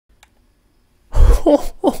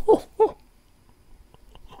Oh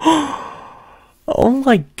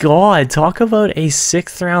my god, talk about a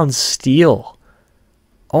 6th round steal.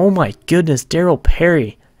 Oh my goodness, Daryl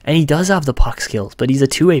Perry. And he does have the puck skills, but he's a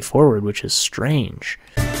two-way forward, which is strange.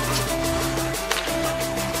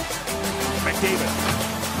 McDavid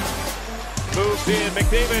moves in.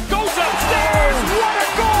 McDavid goes upstairs. What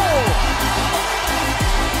a goal!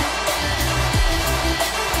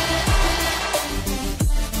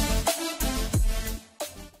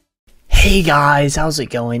 Hey guys, how's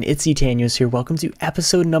it going? It's Etanyos here. Welcome to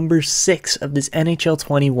episode number 6 of this NHL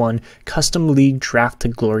 21 Custom League Draft to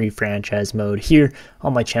Glory franchise mode here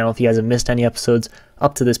on my channel. If you guys have missed any episodes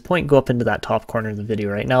up to this point, go up into that top corner of the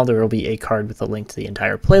video right now. There will be a card with a link to the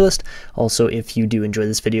entire playlist. Also, if you do enjoy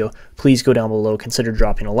this video, please go down below, consider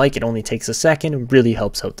dropping a like. It only takes a second. It really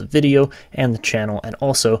helps out the video and the channel. And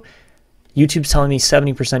also, YouTube's telling me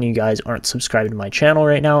 70% of you guys aren't subscribed to my channel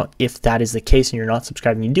right now. If that is the case and you're not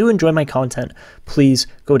subscribed and you do enjoy my content, please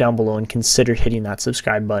go down below and consider hitting that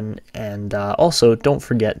subscribe button. And also, don't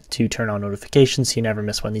forget to turn on notifications so you never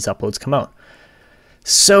miss when these uploads come out.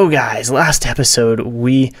 So guys, last episode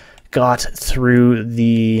we got through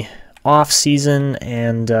the off-season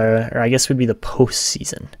and, or I guess it would be the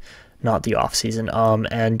post-season, not the off-season,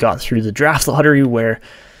 and got through the draft lottery where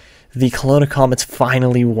the Kelowna Komets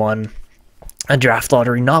finally won a draft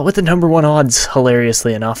lottery, not with the #1 odds,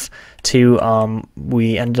 hilariously enough, to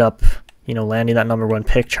we ended up, landing that #1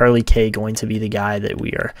 pick. Charlie K going to be the guy that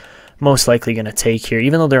we are most likely going to take here,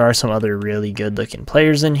 even though there are some other really good looking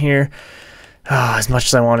players in here. As much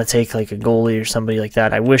as I want to take like a goalie or somebody like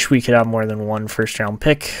that, I wish we could have more than one first-round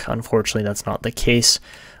pick. Unfortunately, that's not the case.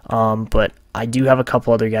 But I do have a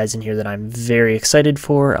couple other guys in here that I'm very excited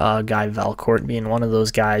for. Guy Valcourt being one of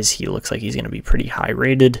those guys. He looks like he's going to be pretty high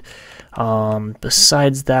rated.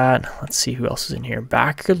 Besides that, let's see who else is in here.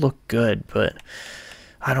 Back could look good, but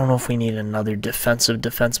I don't know if we need another defensive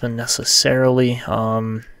defenseman necessarily.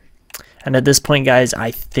 And at this point, guys,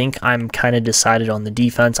 I think I'm kind of decided on the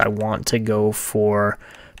defense. I want to go for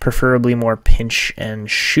preferably more pinch and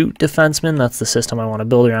shoot defensemen. That's the system I want to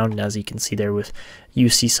build around. And as you can see there with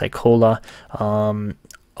UC Sycola,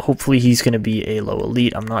 hopefully he's going to be a low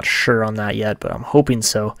elite. I'm not sure on that yet, but I'm hoping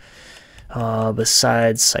so.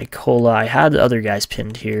 Besides Sycola, I had the other guys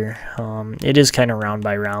pinned here. It is kind of round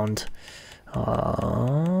by round.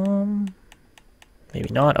 Maybe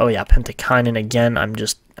not. Oh yeah, Pentakainen again.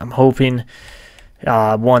 I'm hoping,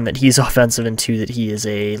 one, that he's offensive, and two, that he is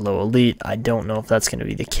a low elite. I don't know if that's going to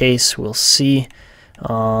be the case. We'll see.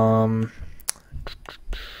 There's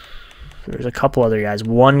a couple other guys.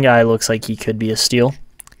 One guy looks like he could be a steal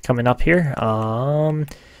coming up here.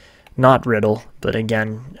 Not Riddle, but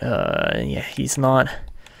again, yeah, he's not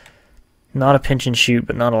a pinch and shoot,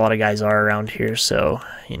 but not a lot of guys are around here, so,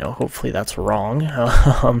 hopefully that's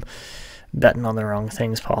wrong. Betting on the wrong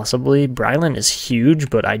things, possibly. Brylan is huge,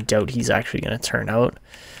 but I doubt he's actually going to turn out.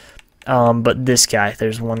 But this guy,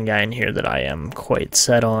 there's one guy in here that I am quite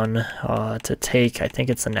set on to take. I think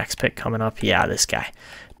it's the next pick coming up. Yeah, this guy.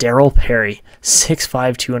 Daryl Perry,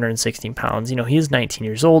 6'5", 216 pounds. He is 19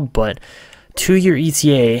 years old, but 2-year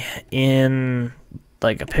ETA in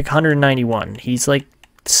like a pick 191. He's like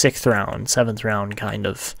 6th round, 7th round kind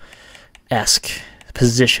of esque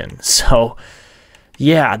position. So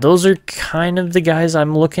yeah, those are kind of the guys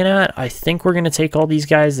I'm looking at. I think we're going to take all these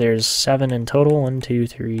guys. There's 7 in total. 1, 2,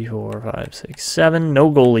 3, 4, 5, 6, 7.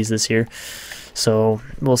 No goalies this year. So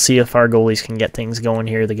we'll see if our goalies can get things going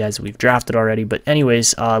here, the guys that we've drafted already. But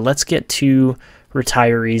anyways, let's get to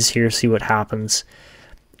retirees here, see what happens.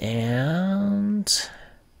 And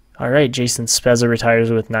all right, Jason Spezza retires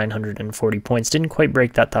with 940 points. Didn't quite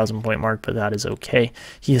break that 1,000-point mark, but that is okay.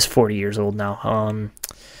 He is 40 years old now.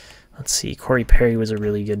 Let's see, Corey Perry was a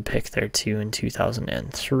really good pick there too in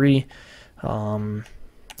 2003. Yeah,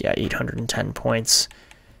 810 points.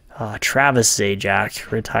 Travis Zajac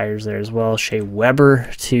retires there as well. Shea Weber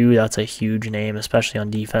too, that's a huge name, especially on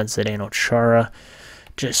defense. Zdeno Chara.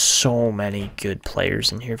 Just so many good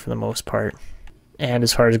players in here for the most part. And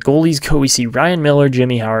as far as goalies go, we see Ryan Miller,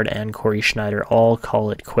 Jimmy Howard, and Corey Schneider all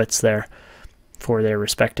call it quits there for their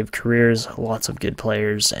respective careers. Lots of good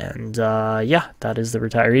players, and yeah, that is the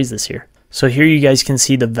retirees this year. So here you guys can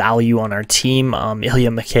see the value on our team.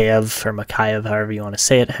 Ilya Mikheyev, or Mikheyev, however you want to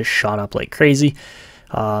say it, has shot up like crazy.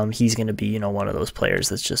 He's going to be, one of those players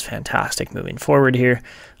that's just fantastic moving forward here.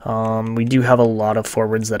 We do have a lot of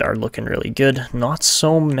forwards that are looking really good. Not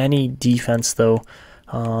so many defense, though.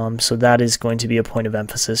 So that is going to be a point of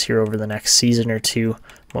emphasis here over the next season or two,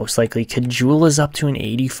 most likely. Kajula is up to an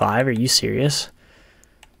 85. Are you serious?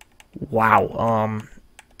 Wow.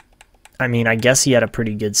 I mean, I guess he had a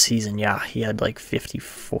pretty good season. Yeah, he had like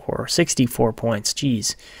 64 points.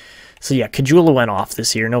 Jeez. So yeah, Kajula went off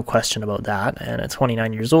this year, no question about that. And at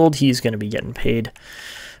 29 years old, he's going to be getting paid.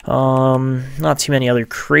 Not too many other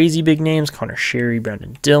crazy big names. Connor Sherry,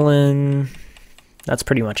 Brendan Dillon. That's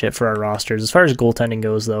pretty much it for our rosters. As far as goaltending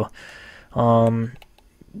goes, though,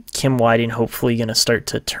 Kim Whiting hopefully going to start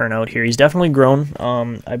to turn out here. He's definitely grown.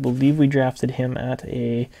 I believe we drafted him at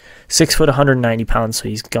a 6 foot, 190 pounds, so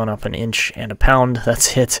he's gone up an inch and a pound.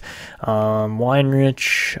 That's it.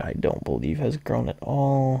 Weinrich, I don't believe has grown at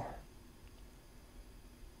all.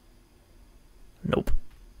 Nope.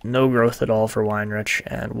 No growth at all for Weinrich.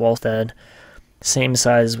 And Wallstead, same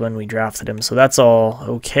size when we drafted him. So that's all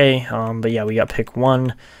okay. But yeah, we got pick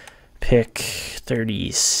 1, pick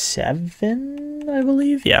 37, I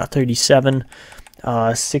believe. Yeah, 37.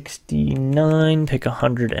 69, pick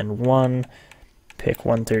 101, pick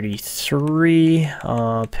 133,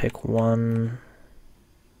 pick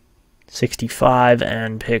 165,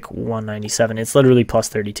 and pick 197. It's literally plus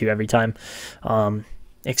 32 every time.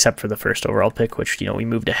 Except for the first overall pick, which, you know, we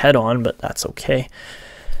moved ahead on, but that's okay.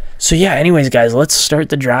 So yeah, anyways, guys, let's start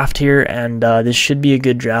the draft here, and this should be a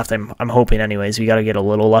good draft. I'm hoping, anyways. We got to get a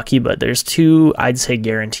little lucky, but there's 2, I'd say,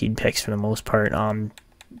 guaranteed picks for the most part.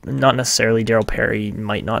 Not necessarily Daryl Perry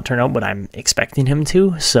might not turn out, but I'm expecting him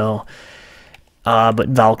to. So, but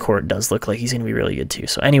Valcourt does look like he's going to be really good too.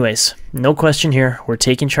 So, anyways, no question here. We're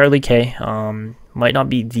taking Charlie K. Might not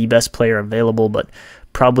be the best player available, but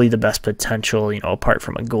probably the best potential, you know, apart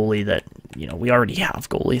from a goalie that, you know, we already have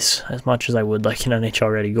goalies. As much as I would like an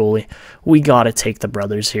NHL ready goalie, we got to take the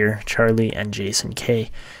brothers here, Charlie and Jason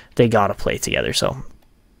K. They got to play together. So,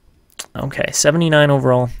 okay, 79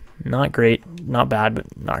 overall. Not great, not bad,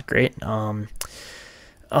 but not great. Oh,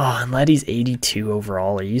 and Letty's 82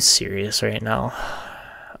 overall. Are you serious right now?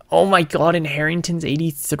 Oh my God, and Harrington's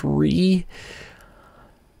 83?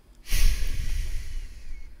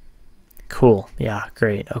 Cool. Yeah,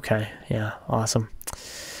 great. Okay. Yeah, awesome.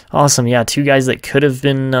 Awesome. Yeah, 2 guys that could have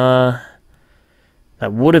been, that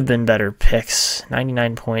would have been better picks.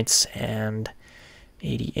 99 points and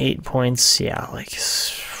 88 points. Yeah, like,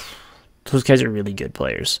 those guys are really good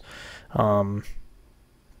players.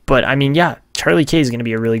 But, I mean, yeah, Charlie K is going to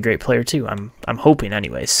be a really great player too. I'm hoping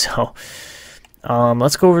anyways. So,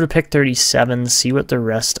 let's go over to pick 37, see what the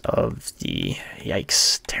rest of the,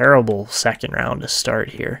 yikes, terrible second round to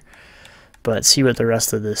start here. But see what the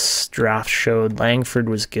rest of this draft showed. Langford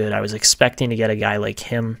was good. I was expecting to get a guy like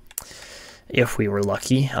him if we were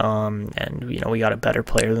lucky. And, you know, we got a better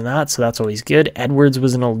player than that, so that's always good. Edwards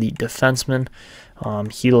was an elite defenseman.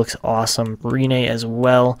 He looks awesome. Rene as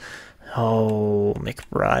well. Oh,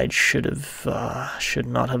 McBride should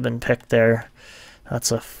not have been picked there.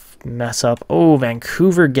 That's a mess up. Oh,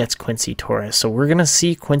 Vancouver gets Quincy Torres. So we're going to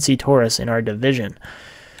see Quincy Torres in our division.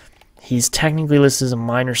 He's technically listed as a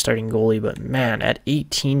minor starting goalie, but man, at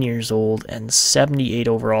 18 years old and 78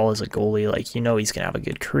 overall as a goalie, like, you know, he's going to have a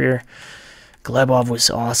good career. Glebov was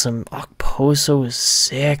awesome. Okposo was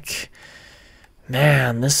sick.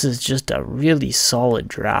 Man, this is just a really solid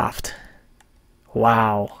draft.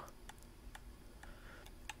 Wow.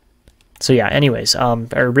 So yeah, anyways,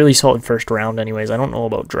 a really solid first round anyways. I don't know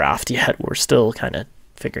about draft yet. We're still kind of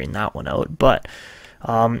figuring that one out, but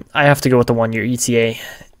I have to go with the 1-year ETA.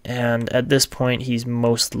 And at this point, he's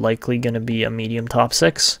most likely going to be a medium top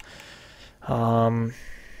 6. Yeah,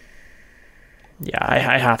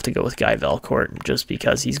 I have to go with Guy Valcourt just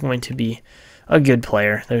because he's going to be a good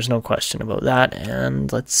player. There's no question about that.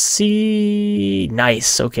 And let's see.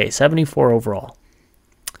 Nice. Okay, 74 overall.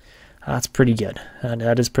 That's pretty good.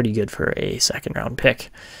 That is pretty good for a second round pick.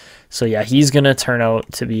 So yeah, he's going to turn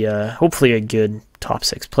out to be hopefully a good top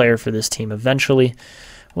 6 player for this team eventually.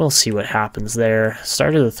 We'll see what happens there.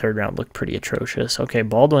 Start of the third round looked pretty atrocious. Okay,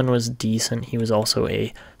 Baldwin was decent. He was also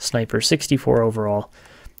a sniper, 64 overall.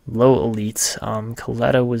 Low elite.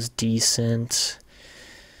 Coletta was decent.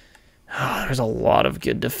 Oh, there's a lot of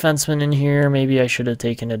good defensemen in here. Maybe I should have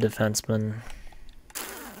taken a defenseman.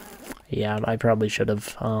 Yeah, I probably should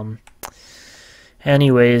have.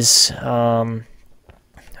 Anyways, there's a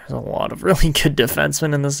lot of really good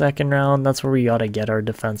defensemen in the second round. That's where we got to get our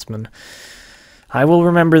defensemen. I will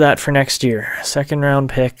remember that for next year. Second round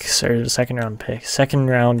defensemen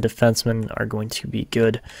are going to be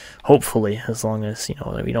good, hopefully, as long as, you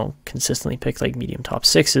know, that we don't consistently pick like medium top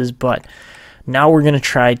 6s. But now we're going to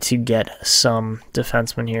try to get some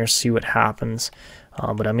defensemen here, see what happens.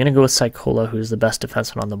 But I'm going to go with Sykola, who's the best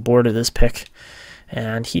defenseman on the board of this pick.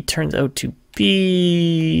 And he turns out to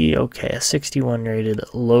be, okay, a 61 rated,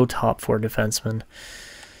 low top 4 defenseman.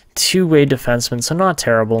 Two-way defenseman, so not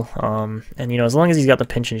terrible. And, you know, as long as he's got the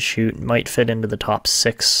pinch and shoot, might fit into the top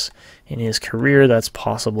 6 in his career. That's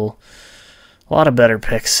possible. A lot of better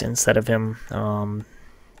picks instead of him.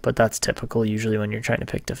 But that's typical usually when you're trying to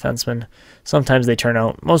pick defensemen. Sometimes they turn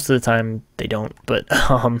out. Most of the time they don't. But,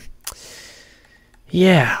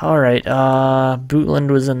 yeah, all right.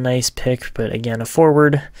 Bootland was a nice pick, but again, a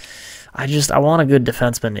forward. I want a good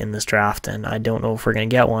defenseman in this draft, and I don't know if we're going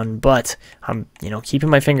to get one, but I'm, you know, keeping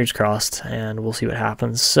my fingers crossed, and we'll see what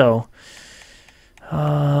happens. So,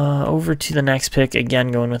 over to the next pick,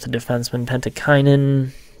 again, going with a defenseman. Pentikainen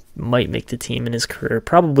might make the team in his career,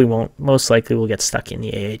 probably won't. Most likely will get stuck in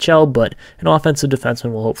the AHL, but an offensive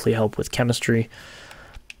defenseman will hopefully help with chemistry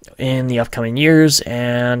in the upcoming years,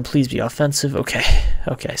 and please be offensive. Okay,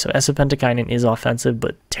 so Esa Pentikainen is offensive,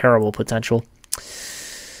 but terrible potential.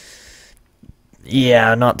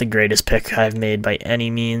 Yeah, not the greatest pick I've made by any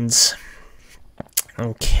means.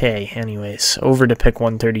 Okay, anyways, over to pick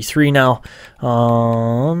 133 now.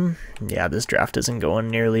 Yeah, this draft isn't going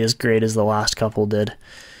nearly as great as the last couple did.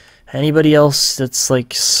 Anybody else that's,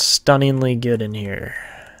 like, stunningly good in here?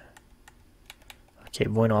 Okay,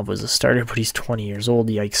 Voinov was a starter, but he's 20 years old.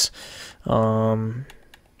 Yikes.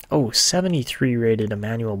 Oh, 73 rated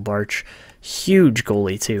Emmanuel Barch. Huge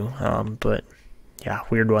goalie, too. But, yeah,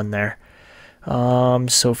 weird one there.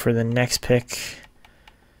 So for the next pick,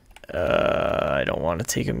 I don't want to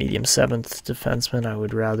take a medium 7th defenseman. I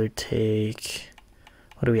would rather take,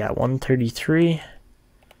 what are we at, 133?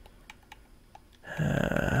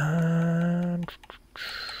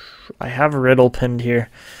 I have Riddle pinned here.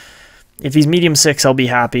 If he's medium 6, I'll be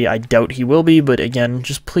happy. I doubt he will be, but again,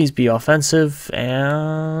 just please be offensive.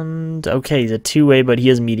 And, okay, he's a two-way, but he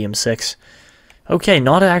is medium 6. Okay,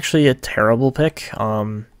 not actually a terrible pick.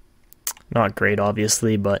 Not great,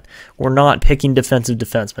 obviously, but we're not picking defensive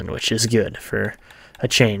defensemen, which is good for a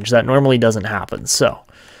change. That normally doesn't happen. So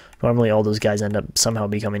normally all those guys end up somehow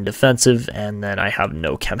becoming defensive, and then I have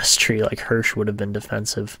no chemistry. Like Hirsch would have been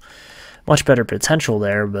defensive. Much better potential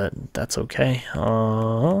there, but that's okay.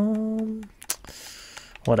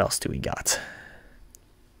 What else do we got?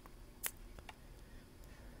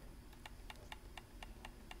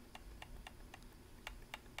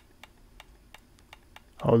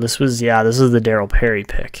 Oh, this is the Daryl Perry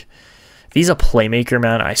pick. If he's a playmaker,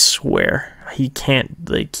 man, I swear. He can't,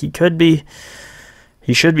 like, he should be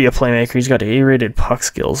a playmaker. He's got A-rated puck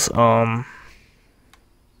skills.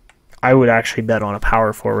 I would actually bet on a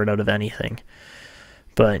power forward out of anything.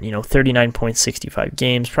 But, you know, 39.65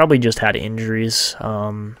 games, probably just had injuries.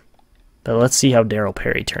 But let's see how Daryl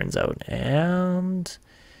Perry turns out. And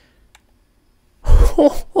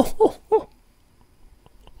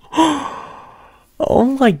oh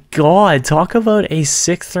my god, talk about a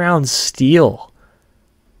 6th round steal.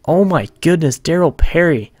 Oh my goodness, Daryl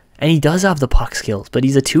Perry. And he does have the puck skills, but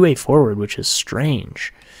he's a two-way forward, which is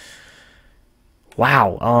strange.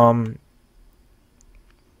 Wow.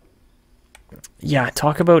 Yeah,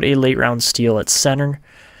 talk about a late round steal at center.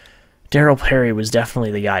 Daryl Perry was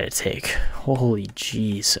definitely the guy to take. Holy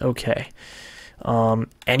jeez. Okay.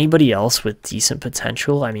 Anybody else with decent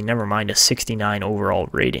potential? I mean, never mind a 69 overall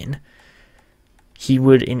rating. He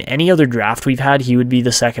would, in any other draft we've had, he would be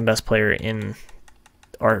the second best player in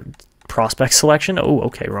our prospect selection. Oh,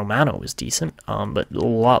 okay, Romano was decent, but a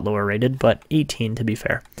lot lower rated, but 18 to be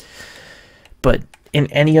fair. But in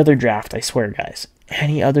any other draft, I swear, guys,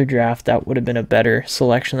 any other draft, that would have been a better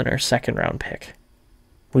selection than our 2nd round pick.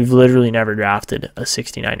 We've literally never drafted a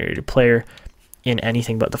 69 rated player in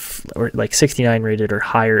anything but or like 69 rated or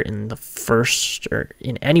higher in the first, or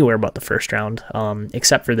in anywhere but the 1st round,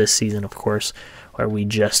 except for this season, of course, where we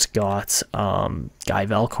just got Guy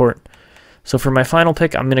Valcourt. So for my final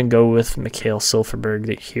pick, I'm going to go with Mikhail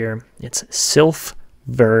Silfverberg here. It's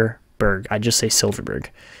Silfverberg. I just say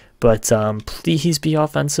Silverberg. But please be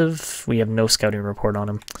offensive. We have no scouting report on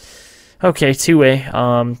him. Okay, two-way.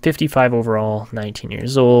 55 overall, 19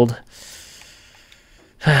 years old.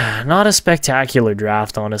 Not a spectacular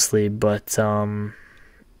draft, honestly, but oh,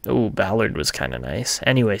 Ballard was kind of nice.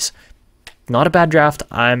 Anyways, not a bad draft.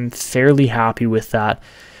 I'm fairly happy with that.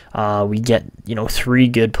 We get, you know, 3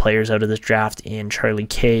 good players out of this draft in Charlie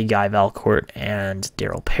Kay, Guy Valcourt, and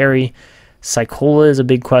Daryl Perry. Sycola is a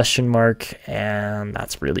big question mark, and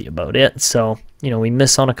that's really about it. So, you know, we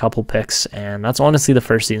miss on a couple picks, and that's honestly the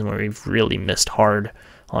first season where we've really missed hard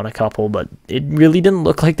on a couple, but it really didn't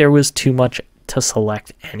look like there was too much to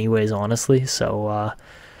select anyways, honestly. So,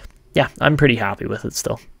 yeah, I'm pretty happy with it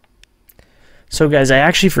still. So, guys, I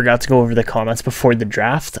actually forgot to go over the comments before the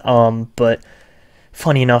draft, but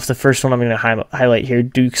funny enough, the first one I'm going to highlight here,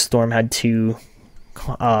 Duke Storm had 2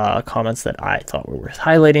 comments that I thought were worth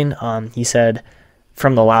highlighting. He said,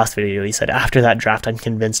 from the last video, he said, after that draft, I'm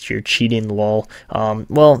convinced you're cheating, lol.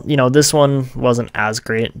 Well, you know, this one wasn't as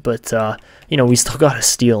great, but, you know, we still got a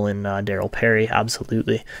steal in Daryl Perry,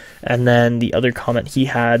 absolutely. And then the other comment he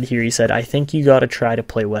had here, he said, I think you got to try to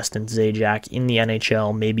play Weston Zajac in the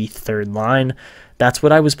NHL, maybe third line. That's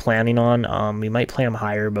what I was planning on. We might play him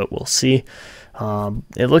higher, but we'll see.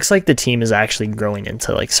 It looks like the team is actually growing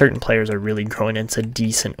into, like, certain players are really growing into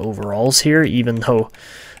decent overalls here, even though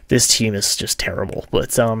this team is just terrible.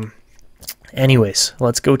 But anyways,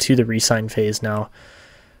 let's go to the re-sign phase now.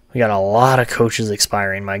 We got a lot of coaches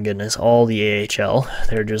expiring, my goodness. All the AHL.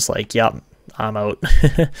 They're just like, yep, I'm out.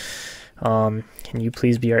 Can you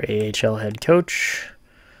please be our AHL head coach?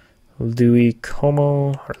 Louis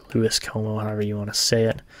Como, or Louis Como, however you want to say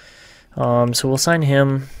it. So we'll sign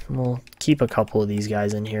him. We'll keep a couple of these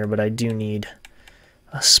guys in here, but I do need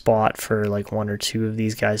a spot for like one or two of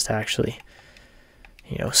these guys to actually,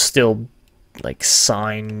 you know, still like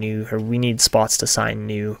sign new, or we need spots to sign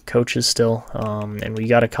new coaches still. And we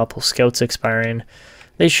got a couple scouts expiring.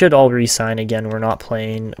 They should all re-sign again. We're not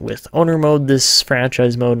playing with owner mode this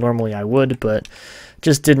franchise mode. Normally I would, but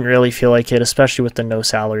just didn't really feel like it, especially with the no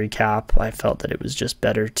salary cap. I felt that it was just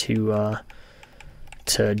better to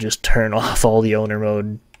just turn off all the owner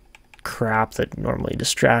mode crap that normally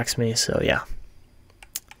distracts me. So yeah.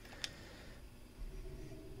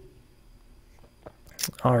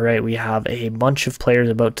 All right, we have a bunch of players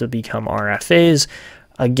about to become RFAs.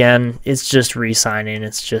 Again, it's just re-signing.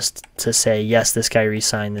 It's just to say, yes, this guy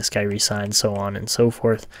re-signed, so on and so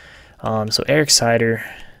forth. So Eric Seider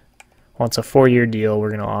wants a 4-year deal. We're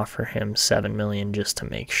going to offer him $7 million just to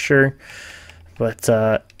make sure, but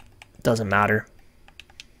doesn't matter.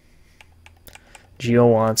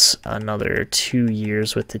 Gio wants another 2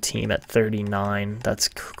 years with the team at 39. That's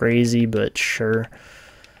crazy, but sure.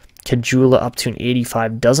 Kajula up to an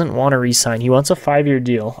 85, doesn't want to re-sign. He wants a 5-year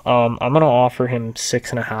deal. I'm going to offer him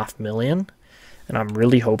 $6.5 million, and I'm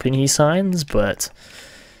really hoping he signs, but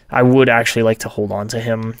I would actually like to hold on to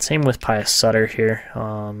him. Same with Pius Sutter here.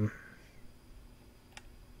 $3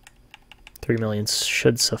 million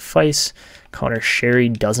should suffice. Connor Sherry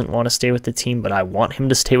doesn't want to stay with the team, but I want him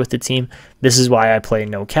to stay with the team. This is why I play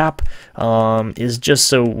no cap, is just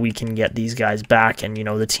so we can get these guys back and, you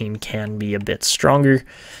know, the team can be a bit stronger.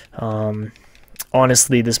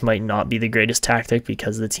 Honestly, this might not be the greatest tactic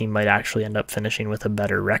because the team might actually end up finishing with a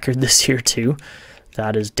better record this year too.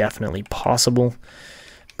 That is definitely possible.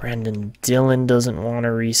 Brandon Dillon doesn't want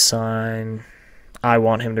to re-sign. I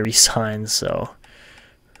want him to re-sign, so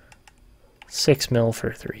 $6 million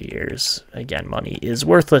for 3 years. Again, money is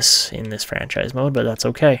worthless in this franchise mode, but that's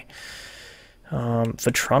okay.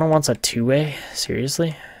 Vetrano wants a 2-way?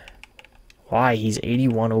 Seriously? Why? He's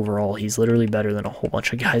 81 overall. He's literally better than a whole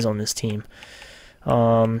bunch of guys on this team.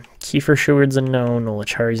 Kiefer Sherwood's a no.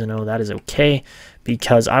 Nolachari's a no. That is okay,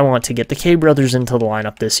 because I want to get the K brothers into the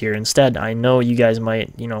lineup this year instead. I know you guys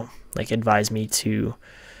might, you know, like advise me to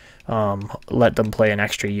let them play an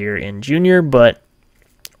extra year in junior, but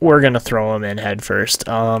we're going to throw them in head first.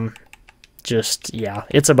 Just, yeah,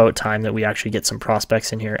 it's about time that we actually get some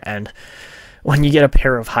prospects in here. And when you get a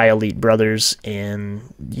pair of high elite brothers in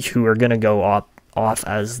who are going to go off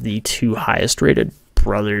as the 2 highest rated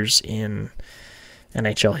brothers in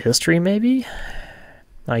NHL history, maybe?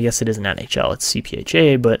 I guess it isn't NHL, it's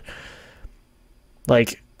CPHA, but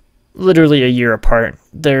like literally a year apart,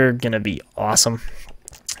 they're going to be awesome.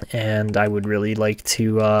 And I would really like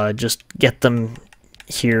to just get them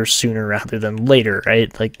here sooner rather than later,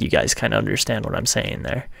 right? Like, you guys kind of understand what I'm saying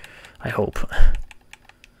there, I hope.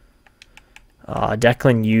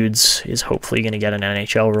 Declan Hughes is hopefully going to get an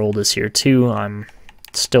NHL role this year too. I'm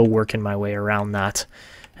still working my way around that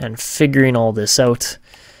and figuring all this out.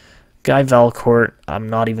 Guy Valcourt, I'm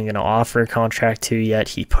not even going to offer a contract to yet.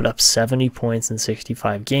 He put up 70 points in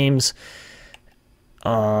 65 games.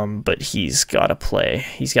 But he's got to play.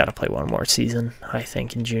 He's got to play one more season, I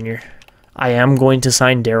think, in junior. I am going to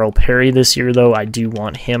sign Daryl Perry this year, though. I do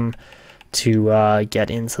want him to get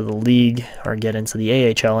into the league, or get into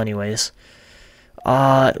the AHL anyways.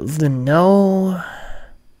 Leno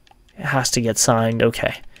has to get signed.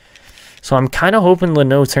 Okay. So I'm kind of hoping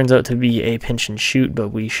Leno turns out to be a pinch and shoot, but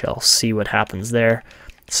we shall see what happens there.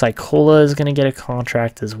 Sycola is going to get a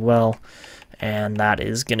contract as well. And that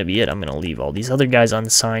is going to be it. I'm going to leave all these other guys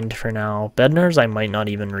unsigned for now. Bednar's I might not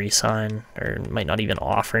even re-sign, or might not even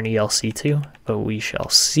offer an ELC to, but we shall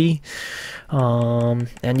see.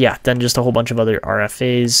 And yeah, then just a whole bunch of other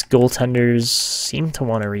RFAs. Goaltenders seem to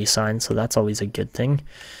want to re-sign, so that's always a good thing.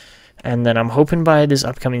 And then I'm hoping by this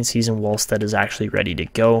upcoming season, Wallstead is actually ready to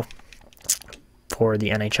go for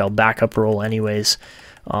the NHL backup role anyways,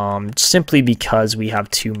 simply because we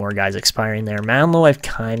have 2 more guys expiring there. Manlow I've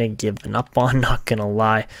kind of given up on, not gonna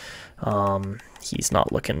lie. He's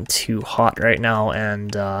not looking too hot right now,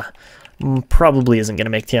 and probably isn't going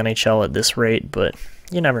to make the NHL at this rate, but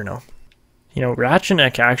you never know. You know,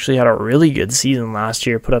 Ratchenek actually had a really good season last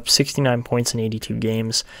year, put up 69 points in 82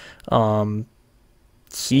 games.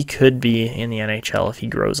 He could be in the NHL if he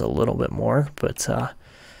grows a little bit more, but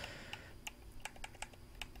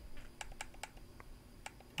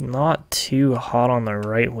not too hot on the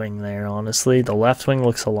right wing there, honestly. The left wing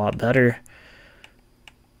looks a lot better.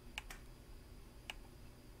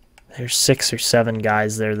 There's 6 or 7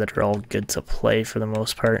 guys there that are all good to play for the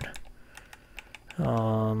most part.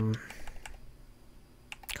 Connor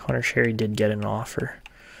Sherry did get an offer.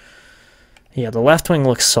 Yeah, the left wing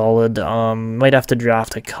looks solid. Might have to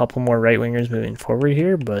draft a couple more right wingers moving forward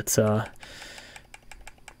here, but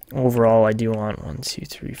overall I do want 1, 2,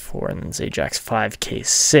 3, 4, and then Zajac 5K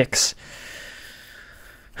 6.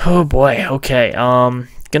 Oh boy, okay.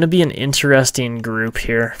 Gonna be an interesting group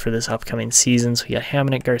here for this upcoming season. So we got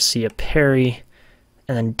Hamonic, Garcia, Perry,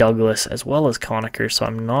 and then Douglas, as well as Conacher. So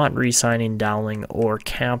I'm not re-signing Dowling or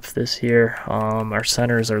Camp this year. Our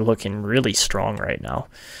centers are looking really strong right now.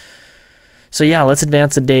 So yeah, let's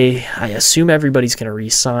advance a day. I assume everybody's gonna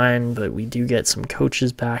re-sign, but we do get some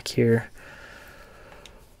coaches back here.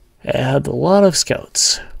 And a lot of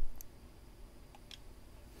scouts.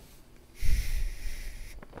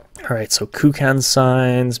 Alright, so Kukan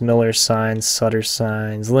signs, Miller signs, Sutter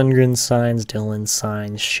signs, Lindgren signs, Dillon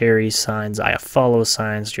signs, Sherry signs, Iafallo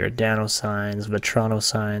signs, Giordano signs, Vetrano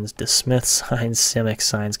signs, DeSmith signs, Simic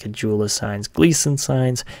signs, Kajula signs, Gleason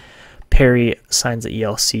signs, Perry signs at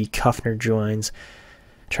ELC, Kuffner joins,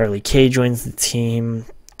 Charlie K joins the team,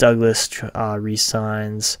 Douglas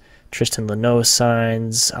re-signs, Tristan Leno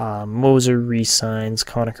signs, Moser re-signs,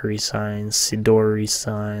 Conacher re-signs, Sidor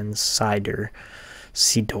re-signs,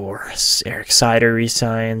 Eric Sider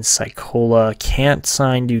resigns, Sycola can't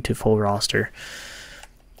sign due to full roster.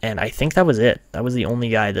 And I think that was it. That was the only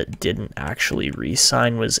guy that didn't actually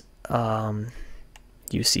re-sign was UC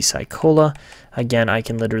Sycola. Again, I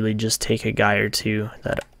can literally just take a guy or 2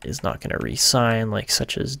 that is not going to re-sign, like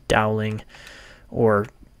such as Dowling or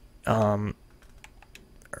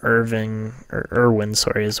Irwin,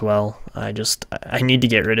 sorry, as well. I need to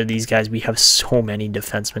get rid of these guys. We have so many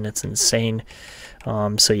defensemen, it's insane.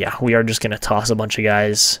 So yeah, we are just going to toss a bunch of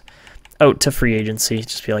guys out to free agency.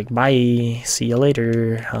 Just be like, bye, see you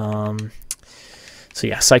later. So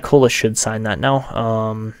yeah, Sycola should sign that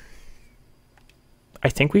now. I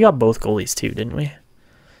think we got both goalies too, didn't we?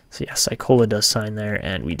 So yeah, Sycola does sign there,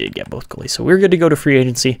 and we did get both goalies. So we're good to go to free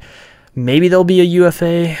agency. Maybe there'll be a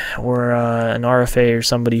UFA or an RFA or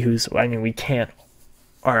somebody who's, I mean, we can't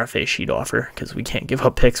RFA sheet offer because we can't give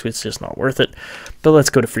up picks. It's just not worth it. But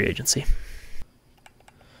let's go to free agency.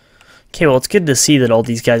 Okay, well, it's good to see that all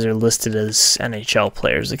these guys are listed as NHL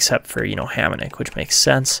players, except for, you know, Hamonic, which makes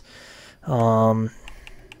sense. Yeah,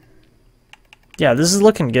 this is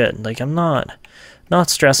looking good. Like, I'm not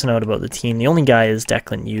stressing out about the team. The only guy is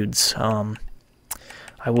Declan Hughes.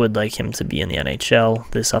 I would like him to be in the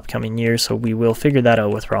NHL this upcoming year, so we will figure that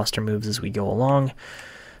out with roster moves as we go along.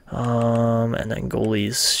 And then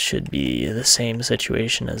goalies should be the same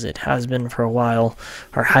situation as it has been for a while.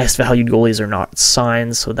 Our highest valued goalies are not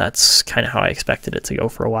signed, so that's kind of how I expected it to go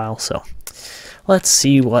for a while. So let's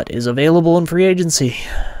see what is available in free agency.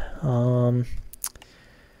 Pasternak,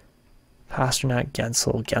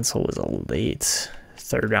 Gensel. Gensel was a late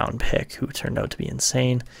 3rd round pick who turned out to be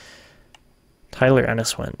insane. Tyler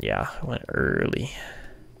Ennis went early.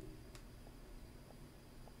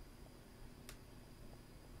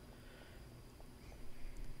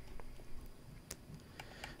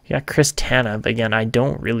 Yeah, Chris Tanev. Again, I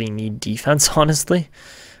don't really need defense, honestly.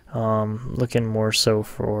 Looking more so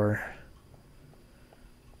for,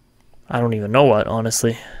 I don't even know what,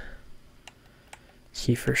 honestly.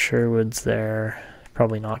 Kiefer Sherwood's there.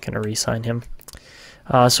 Probably not going to re-sign him.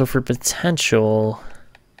 So for potential,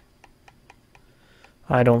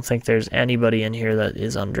 I don't think there's anybody in here that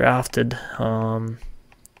is undrafted.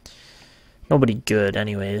 Nobody good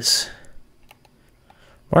anyways.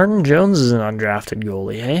 Martin Jones is an undrafted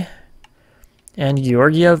goalie, hey? And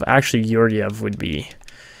Georgiev, actually Georgiev would be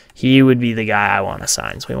the guy I want to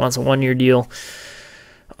sign. So he wants a 1-year deal.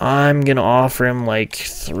 I'm going to offer him like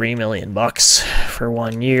 $3 million for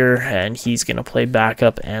 1 year, and he's going to play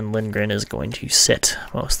backup, and Lindgren is going to sit,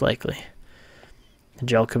 most likely.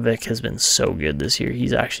 Jelkovic has been so good this year.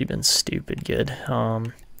 He's actually been stupid good.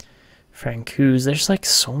 Francouz, there's like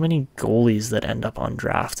so many goalies that end up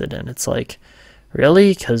undrafted, and it's like,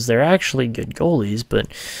 Really? Because they're actually good goalies, but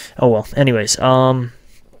oh well. Anyways,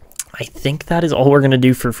 I think that is all we're going to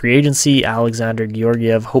do for free agency. Alexander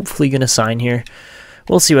Georgiev hopefully going to sign here.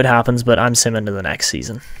 We'll see what happens, but I'm simming to the next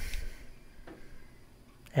season.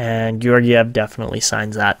 And Georgiev definitely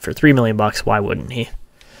signs that for $3 million. Why wouldn't he?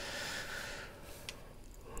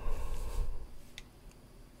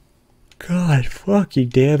 God, fucking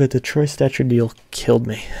damn it. The Troy Stecher deal killed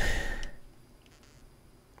me.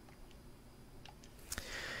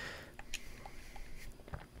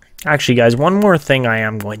 Actually, guys, one more thing I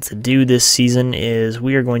am going to do this season is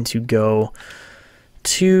we are going to go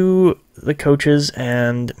to the coaches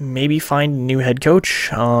and maybe find a new head coach.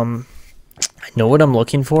 I know what I'm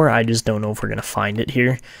looking for. I just don't know if we're going to find it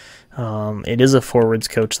here. It is a forwards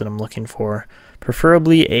coach that I'm looking for.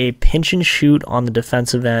 Preferably a pinch and shoot on the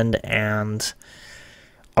defensive end, and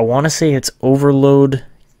I want to say it's overload,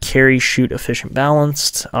 carry, shoot, efficient,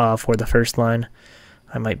 balanced for the first line.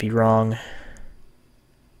 I might be wrong.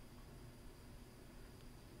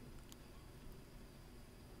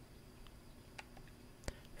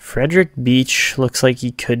 Frederick Beach looks like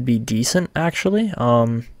he could be decent, actually.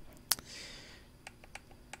 I'm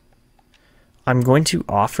going to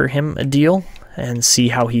offer him a deal and see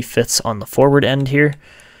how he fits on the forward end here.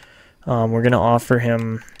 We're going to offer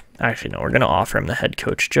him... Actually, no, we're going to offer him the head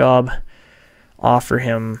coach job. Offer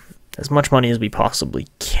him as much money as we possibly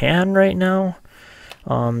can right now.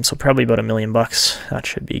 So probably about $1 million. That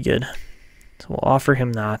should be good. So we'll offer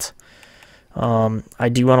him that. I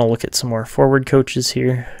do want to look at some more forward coaches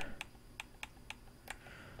here.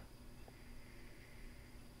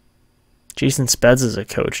 Jason Speds is a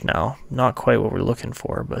coach now. Not quite what we're looking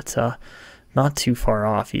for, but not too far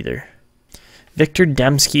off either. Victor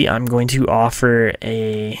Demsky, I'm going to offer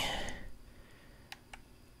a...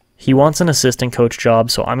 He wants an assistant coach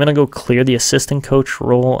job, so I'm going to go clear the assistant coach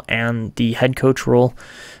role and the head coach role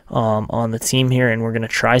on the team here, and we're going to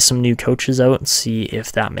try some new coaches out and see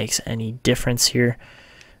if that makes any difference here.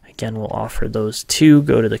 Again, we'll offer those two.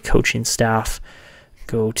 Go to the coaching staff.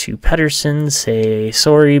 Go to Pedersen, say,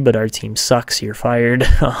 sorry, but our team sucks, you're fired.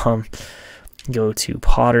 Go to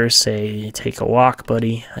Potter, say, take a walk,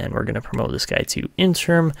 buddy, and we're going to promote this guy to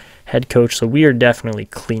interim head coach. So we are definitely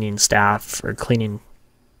cleaning staff, or cleaning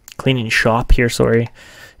shop here, sorry,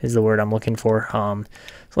 is the word I'm looking for. So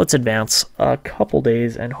let's advance a couple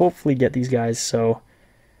days and hopefully get these guys. So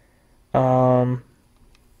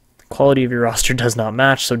quality of your roster does not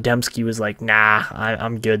match, so Demsky was like, nah,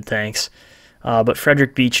 I'm good, thanks. But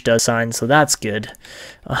Frederick Beach does sign, so that's good.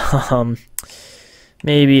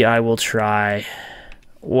 Maybe I will try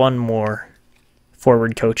one more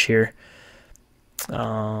forward coach here.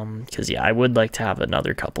 Because, yeah, I would like to have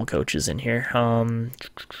another couple coaches in here.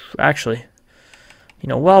 Actually, you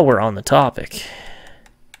know, while we're on the topic,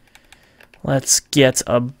 let's get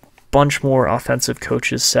a bunch more offensive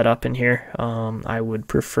coaches set up in here. I would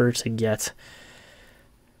prefer to get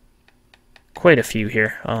quite a few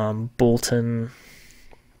here. Bolton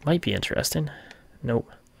might be interesting. Nope.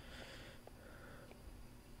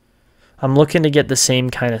 I'm looking to get the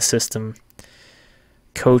same kind of system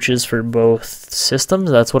coaches for both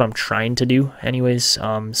systems. That's what I'm trying to do anyways.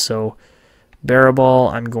 So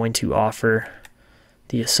Barabal, I'm going to offer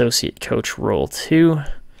the associate coach role too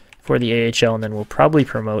for the AHL, and then we'll probably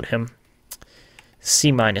promote him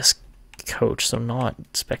C- coach, so not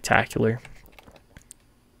spectacular.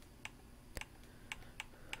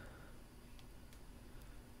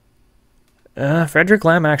 Frederick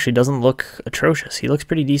Lamb actually doesn't look atrocious. He looks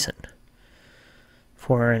pretty decent.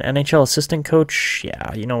 For an NHL assistant coach,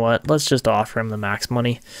 yeah, you know what? Let's just offer him the max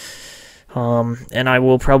money. And I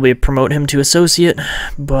will probably promote him to associate,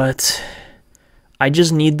 but I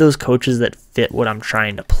just need those coaches that fit what I'm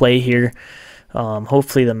trying to play here.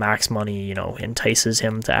 Hopefully the max money, you know, entices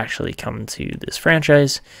him to actually come to this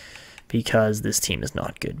franchise, because this team is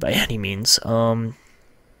not good by any means.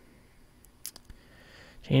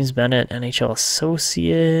 James Bennett, NHL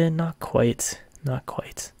associate, not quite.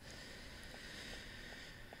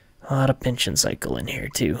 A lot of pension cycle in here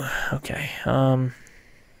too. Okay.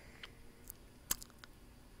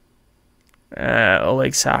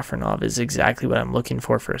 Oleg Safronov is exactly what I'm looking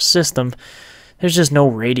for a system. There's just no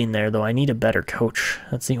rating there, though. I need a better coach.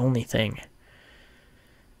 That's the only thing.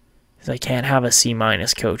 Because I can't have a C-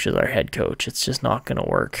 coach as our head coach. It's just not going to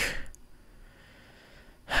work.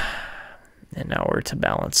 And now we're to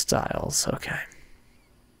balanced styles. Okay.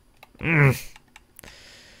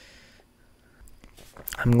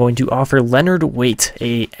 I'm going to offer Leonard Waite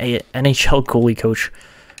a NHL goalie coach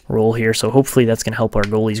role here, so hopefully that's going to help our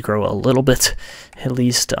goalies grow a little bit, at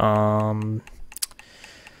least.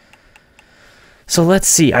 So let's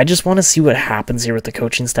see. I just want to see what happens here with the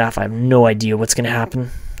coaching staff. I have no idea what's going to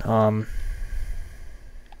happen.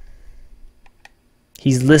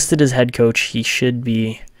 He's listed as head coach. He should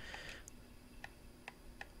be...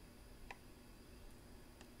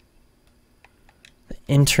 the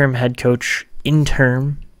interim head coach.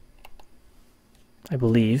 Interim, I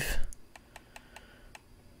believe.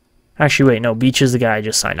 Actually, wait, no. Beach is the guy I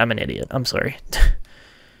just signed. I'm an idiot. I'm sorry.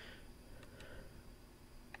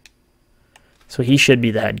 So he should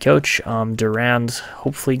be the head coach. Durand's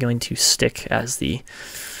hopefully going to stick as the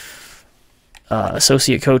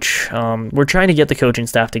associate coach. We're trying to get the coaching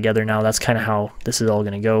staff together now. That's kind of how this is all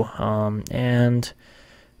going to go. And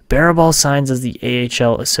Barabal signs as the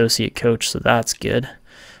AHL associate coach, so that's good.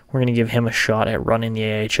 We're going to give him a shot at running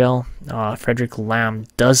the AHL. Frederick Lamb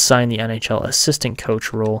does sign the NHL assistant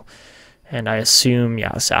coach role, and I assume,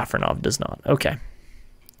 yeah, Safronov does not. Okay.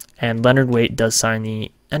 And Leonard Waite does sign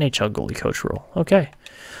the NHL goalie coach role. Okay.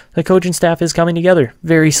 The coaching staff is coming together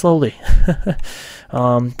very slowly.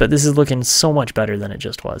 But this is looking so much better than it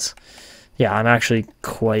just was. Yeah, I'm actually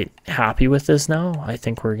quite happy with this now. I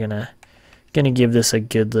think we're gonna give this a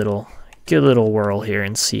good little whirl here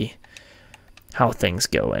and see how things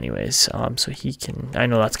go anyways. So he can, I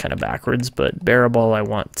know that's kind of backwards, but Barabal, I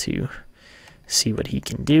want to see what he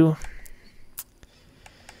can do.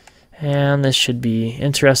 And this should be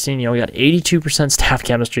interesting. You know, we got 82% staff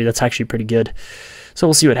chemistry. That's actually pretty good. So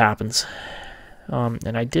we'll see what happens.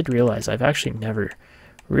 And I did realize I've actually never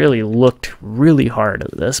really looked really hard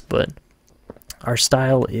at this, but our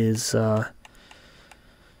style is, I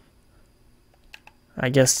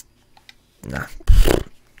guess, nah,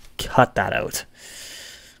 cut that out.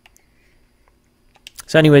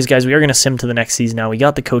 So anyways, guys, we are going to sim to the next season now. We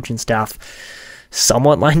got the coaching staff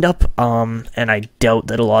somewhat lined up, and I doubt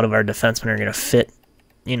that a lot of our defensemen are going to fit,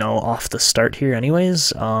 you know, off the start here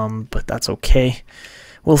anyways, but that's okay.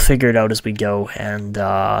 We'll figure it out as we go, and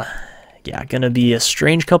yeah, going to be a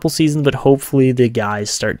strange couple seasons, but hopefully the guys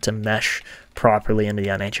start to mesh properly into the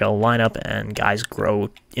NHL lineup and guys grow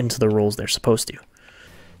into the roles they're supposed to.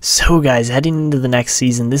 So guys, heading into the next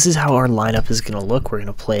season, this is how our lineup is going to look. We're going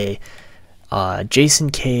to play Jason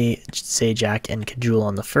K, Zajac, and Kajul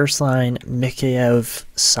on the first line, Mikheyev,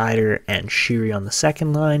 Sider, and Shiri on the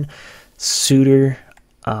second line, Suter,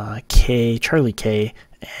 Charlie K,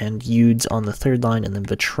 and Yudes on the third line, and then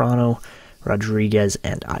Vetrano, Rodriguez,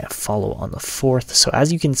 and Iafallo on the fourth. So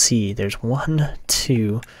as you can see, there's 1,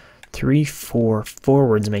 2, 3, 4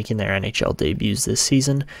 forwards making their NHL debuts this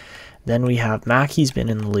season. Then we have Mackey's been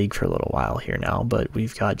in the league for a little while here now, but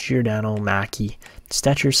we've got Giordano, Mackey,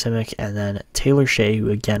 Stetcher, Simic, and then Taylor Shea, who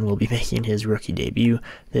again will be making his rookie debut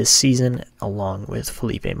this season, along with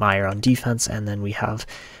Felipe Meyer on defense. And then we have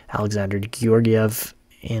Alexander Georgiev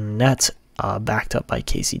in net, backed up by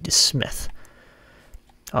Casey DeSmith.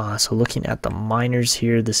 So looking at the minors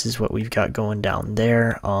here, this is what we've got going down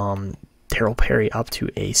there. Terrell Perry up to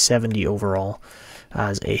a 70 overall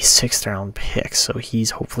as a 6th round pick, so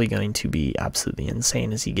he's hopefully going to be absolutely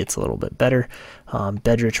insane as he gets a little bit better.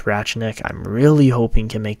 Bedrich Ratchenik, I'm really hoping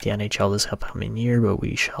can make the NHL this upcoming year, but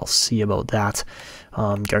we shall see about that.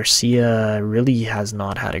 Garcia really has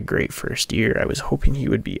not had a great first year. I was hoping he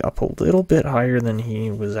would be up a little bit higher than he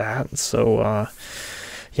was at, so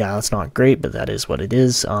yeah, that's not great, but that is what it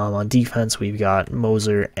is. On defense, we've got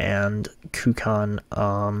Moser and Kukan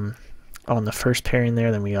on the first pairing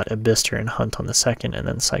there. Then we got Ibister and Hunt on the second, and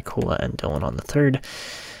then Sycola and Dillon on the third.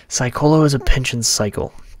 Sycola is a pinch and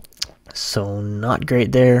cycle, so not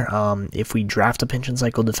great there. If we draft a pinch and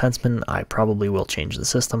cycle defenseman, I probably will change the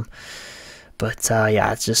system. But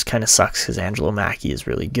yeah, it just kind of sucks because Angelo Mackey is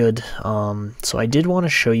really good. So I did want to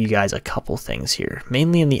show you guys a couple things here,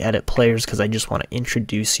 mainly in the edit players, because I just want to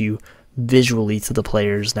introduce you visually to the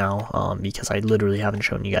players now, because I literally haven't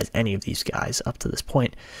shown you guys any of these guys up to this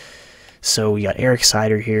point. So we got Eric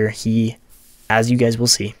Sider here. He, as you guys will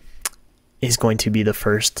see, is going to be the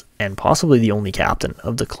first and possibly the only captain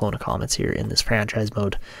of the Kelowna Komets here in this franchise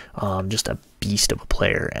mode. Just a beast of a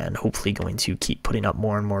player, and hopefully going to keep putting up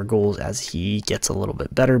more and more goals as he gets a little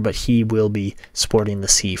bit better, but he will be sporting the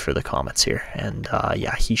C for the Komets here, and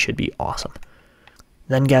yeah, he should be awesome.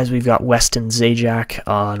 Then, guys, we've got Weston Zajac,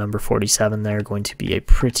 number 47 there, going to be a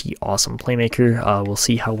pretty awesome playmaker. We'll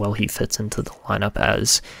see how well he fits into the lineup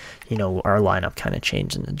as, you know, our lineup kind of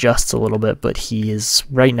changes and adjusts a little bit, but he is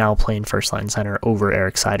right now playing first-line center over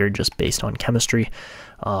Eric Sider just based on chemistry,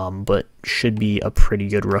 but should be a pretty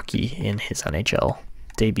good rookie in his NHL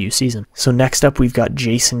debut season. So next up, we've got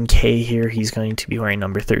Jason K here. He's going to be wearing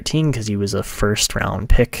number 13 because he was a first-round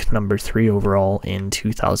pick, number 3 overall in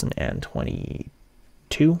 2022.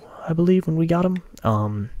 I believe, when we got him.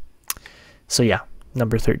 So yeah,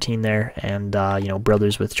 number 13 there, and you know,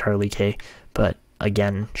 brothers with Charlie K, but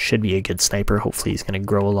again, should be a good sniper. Hopefully he's going to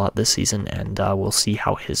grow a lot this season, and we'll see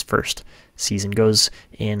how his first season goes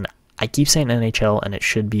in, I keep saying NHL, and it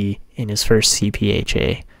should be in his first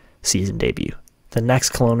CPHA season debut. The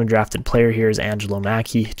next Kelowna drafted player here is Angelo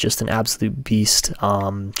Mackey, just an absolute beast.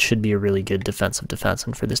 Should be a really good defensive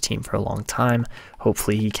defenseman for this team for a long time.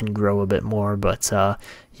 Hopefully he can grow a bit more, but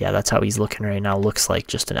yeah, that's how he's looking right now. Looks like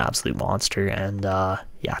just an absolute monster, and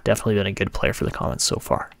yeah, definitely been a good player for the Komets so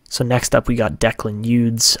far. So next up we got Declan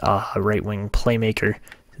Udes, a right-wing playmaker.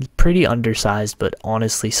 Pretty undersized, but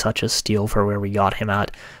honestly such a steal for where we got him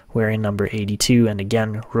at, wearing number 82, and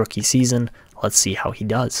again, rookie season. Let's see how he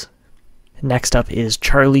does. Next up is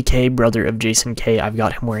Charlie K, brother of Jason K. I've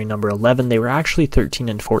got him wearing number 11. They were actually 13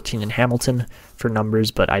 and 14 in Hamilton for numbers,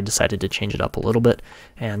 but I decided to change it up a little bit.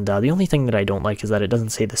 And the only thing that I don't like is that it doesn't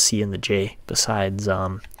say the C and the J besides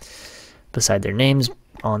beside their names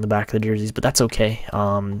on the back of the jerseys, but that's okay.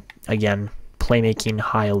 Again, playmaking,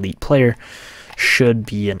 high elite player, should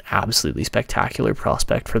be an absolutely spectacular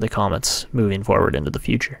prospect for the Komets moving forward into the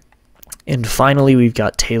future. And finally, we've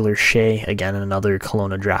got Taylor Shea, again, another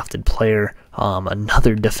Kelowna drafted player,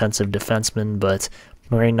 another defensive defenseman, but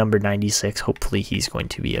wearing number 96. Hopefully he's going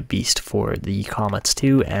to be a beast for the Komets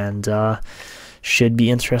too, and should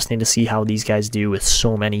be interesting to see how these guys do with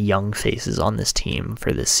so many young faces on this team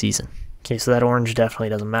for this season. Okay, so that orange definitely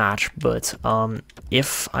doesn't match, but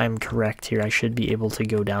if I'm correct here, I should be able to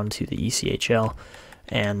go down to the ECHL,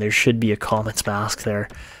 and there should be a Komets mask there,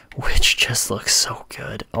 which just looks so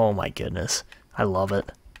good. Oh my goodness, I love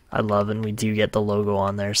it. I love it, and we do get the logo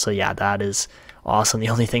on there, so yeah, that is awesome. The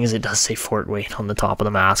only thing is it does say Fort Wayne on the top of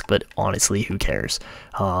the mask, but honestly, who cares?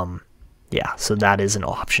 Yeah, so that is an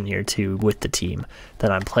option here too with the team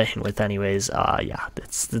that I'm playing with anyways. Yeah,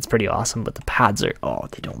 that's pretty awesome, but the pads are, oh,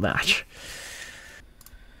 they don't match.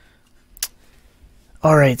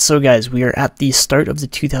 Alright, so guys, we are at the start of the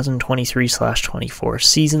 2023/24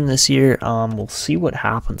 season this year. We'll see what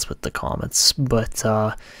happens with the Komets, but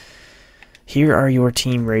here are your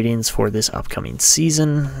team ratings for this upcoming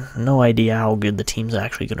season. No idea how good the team's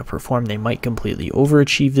actually going to perform. They might completely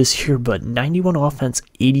overachieve this year, but 91 offense,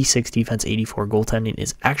 86 defense, 84 goaltending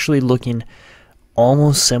is actually looking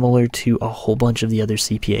almost similar to a whole bunch of the other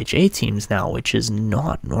CPHA teams now, which is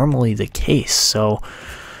not normally the case. So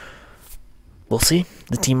we'll see.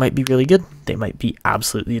 The team might be really good. They might be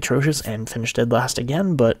absolutely atrocious and finish dead last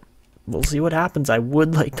again, but we'll see what happens. I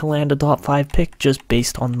would like to land a top 5 pick just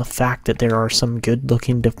based on the fact that there are some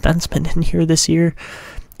good-looking defensemen in here this year,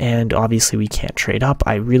 and obviously we can't trade up.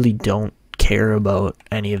 I really don't care about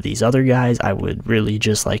any of these other guys. I would really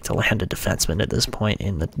just like to land a defenseman at this point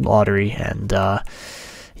in the lottery, and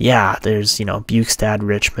yeah, there's, you know, Bukestad,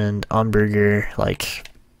 Richmond, Umberger, like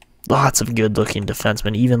lots of good-looking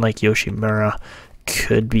defensemen. Even like Yoshimura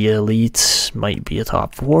could be elite, might be a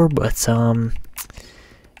top 4, but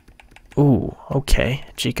ooh, okay,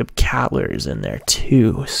 Jacob Cattler is in there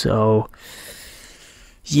too, so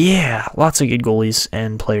yeah, lots of good goalies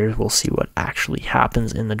and players. We'll see what actually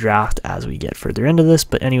happens in the draft as we get further into this,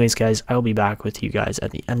 but anyways guys, I'll be back with you guys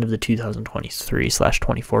at the end of the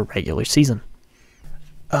 2023/24 regular season.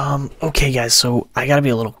 Okay guys, so I gotta be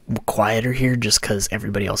a little quieter here just because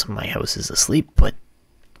everybody else in my house is asleep, but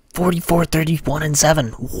 44, 31, and 7,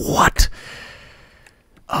 what?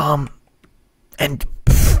 And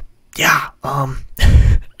yeah, and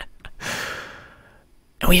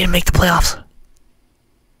we didn't make the playoffs.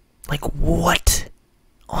 Like, what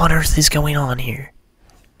on earth is going on here?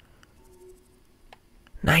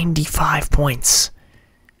 95 points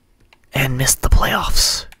and missed the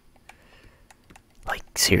playoffs. Like,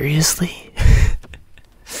 seriously?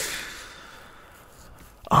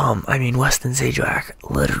 I mean, Weston Zajac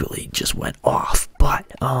literally just went off, but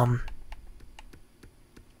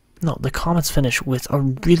no, the Komets finished with a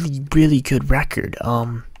really, really good record.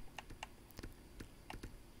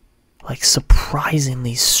 Like,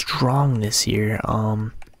 surprisingly strong this year.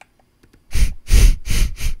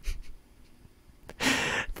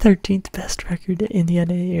 13th best record in the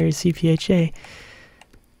NA or CPHA,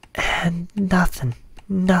 and nothing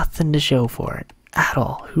to show for it at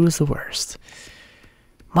all. Who was the worst?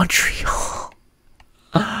 Montreal.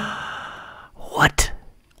 What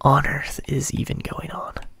on earth is even going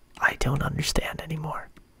on? I don't understand anymore.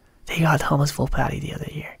 They got Thomas Volpatti the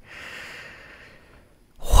other year.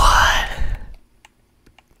 What?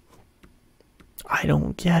 I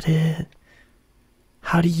don't get it.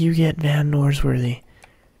 How do you get Van Norsworthy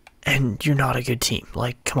and you're not a good team?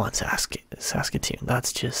 Like, come on, Saskatoon.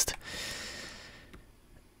 That's just...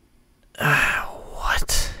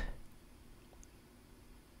 what?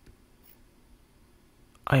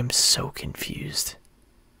 I'm so confused.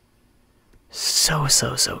 So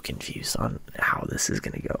confused on how this is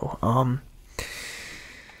gonna go.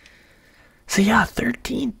 So yeah,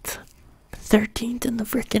 13th in the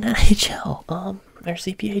freaking NHL. Or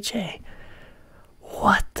CPHA.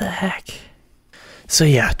 What the heck? So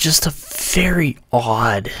yeah, just a very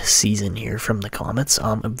odd season here from the Komets.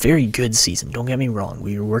 A very good season, don't get me wrong.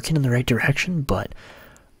 We were working in the right direction, but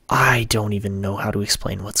I don't even know how to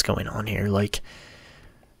explain what's going on here. Like,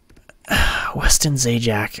 Weston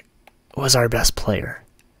Zajac was our best player,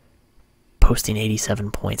 posting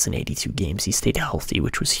 87 points in 82 games. He stayed healthy,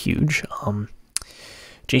 which was huge.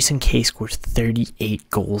 Jason Kay scored 38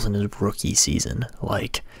 goals in his rookie season.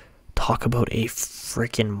 Like, talk about a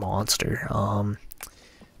freaking monster.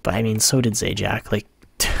 But I mean, so did Zajac. Like,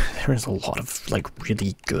 there was a lot of like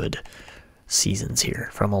really good seasons here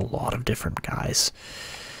from a lot of different guys.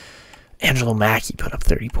 Angelo Mackey put up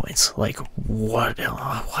 30 points. Like, what?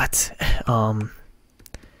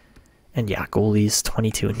 And yeah, goalies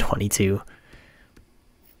 22 and 22.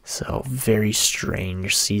 So, very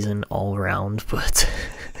strange season all around, but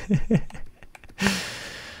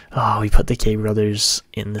we put the K brothers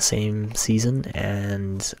in the same season,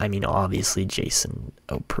 and I mean, obviously Jason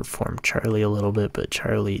outperformed Charlie a little bit, but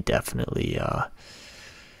Charlie definitely,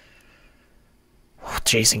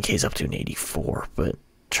 Jason K's up to an 84, but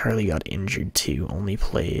Charlie got injured too, only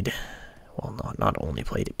played, well, not only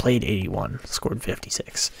played, played 81, scored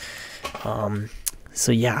 56.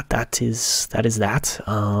 So yeah, that is that.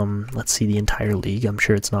 Let's see the entire league. I'm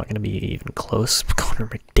sure it's not going to be even close. Connor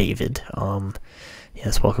McDavid.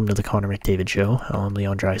 Yes, welcome to the Connor McDavid show.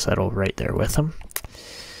 Leon Draisaitl right there with him.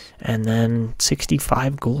 And then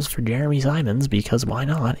 65 goals for Jeremy Simons, because why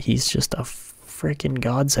not? He's just a freaking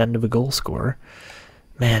godsend of a goal scorer.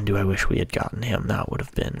 Man, do I wish we had gotten him. That would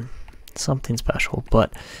have been something special.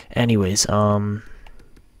 But anyways, looks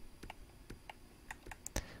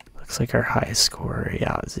like our highest scorer,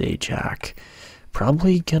 yeah, Zajac.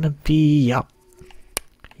 Probably gonna be, yep.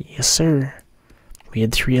 Yes, sir. We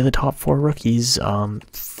had 3 of the top 4 rookies,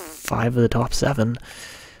 5 of the top 7.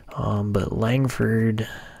 But Langford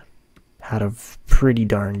had a pretty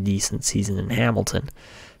darn decent season in Hamilton.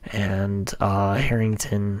 And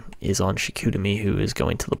Harrington is on Chicoutimi, who is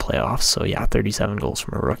going to the playoffs. So yeah, 37 goals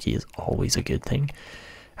from a rookie is always a good thing.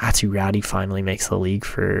 Atu Ratty finally makes the league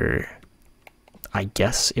for, I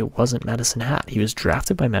guess it wasn't Medicine Hat. He was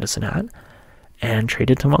drafted by Medicine Hat and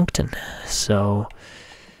traded to Moncton. So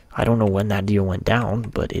I don't know when that deal went down,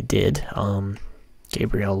 but it did.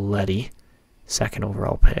 Gabriel Leddy, 2nd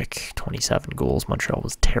overall pick, 27 goals. Montreal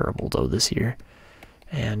was terrible though this year.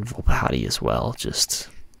 And Volpatti as well, just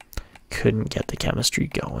couldn't get the chemistry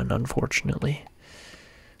going, unfortunately.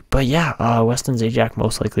 But yeah, Weston Zajac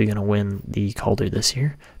most likely going to win the Calder this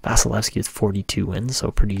year. Vasilevsky with 42 wins,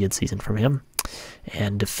 so pretty good season from him.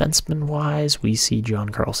 And defenseman-wise, we see John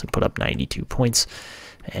Carlson put up 92 points.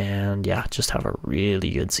 And yeah, just have a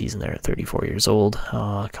really good season there at 34 years old.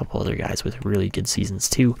 A couple other guys with really good seasons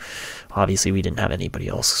too. Obviously, we didn't have anybody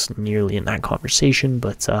else nearly in that conversation,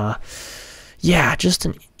 but yeah, just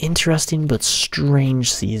an interesting but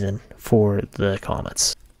strange season for the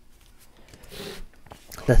Komets.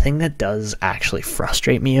 The thing that does actually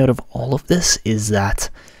frustrate me out of all of this is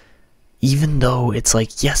that even though it's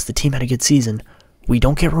like, yes, the team had a good season, we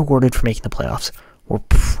don't get rewarded for making the playoffs. We're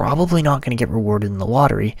probably not going to get rewarded in the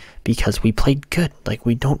lottery because we played good. Like,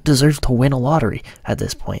 we don't deserve to win a lottery at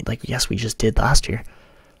this point. Like, yes, we just did last year.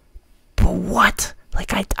 But what?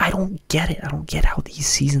 Like, I don't get it. I don't get how these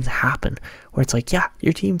seasons happen where it's like, yeah,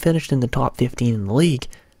 your team finished in the top 15 in the league,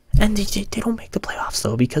 and they don't make the playoffs,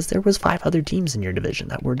 though, because there was 5 other teams in your division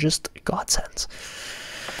that were just godsends.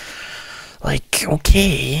 Like,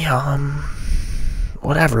 okay,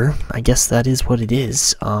 whatever. I guess that is what it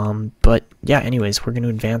is. But, yeah, anyways, we're going to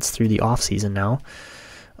advance through the offseason now.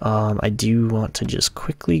 I do want to just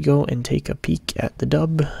quickly go and take a peek at the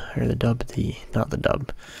dub, or the dub, not the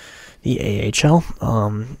dub, the AHL.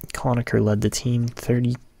 Conacher led the team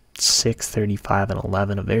 36, 35, and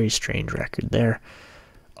 11, a very strange record there.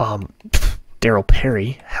 Daryl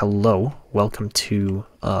Perry, hello, welcome to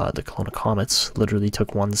the Kelowna Komets. Literally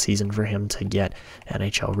took 1 season for him to get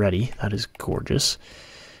NHL ready. That is gorgeous.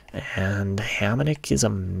 And Hamonic is a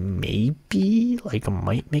maybe, like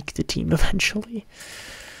might make the team eventually.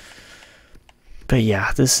 But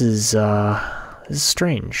yeah, this is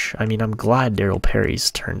strange. I mean, I'm glad Daryl Perry's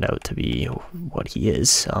turned out to be what he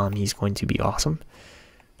is. He's going to be awesome.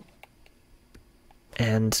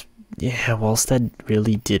 And yeah, Wallstead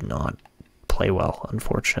really did not play well,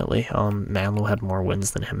 unfortunately. Manlow had more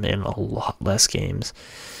wins than him in a lot less games.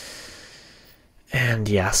 And And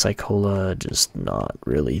yeah, Sycola just not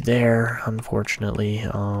really there, unfortunately.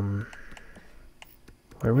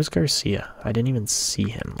 Where was Garcia? I didn't even see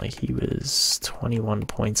him. Like, he was 21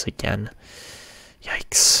 points again.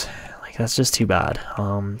 Yikes. Like, that's just too bad.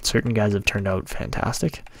 Certain guys have turned out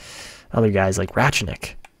fantastic. Other guys like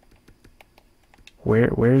Ratchenik.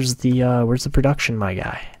 Where's the production, my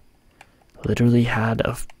guy? Literally had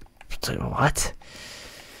a what?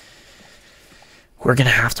 We're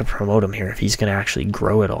gonna have to promote him here if he's gonna actually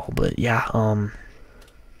grow it all. But yeah,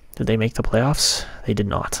 did they make the playoffs? They did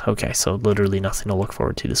not. Okay, so literally nothing to look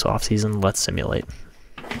forward to this offseason. Let's simulate.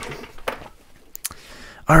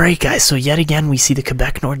 Alright guys, so yet again we see the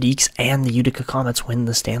Quebec Nordiques and the Utica Komets win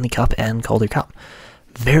the Stanley Cup and Calder Cup.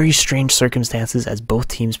 Very strange circumstances as both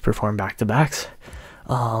teams perform back-to-backs.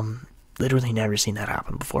 Literally never seen that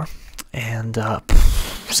happen before. And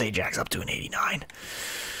Zajak's up to an 89.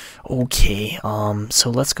 Okay,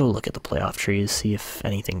 so let's go look at the playoff trees, see if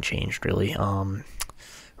anything changed really.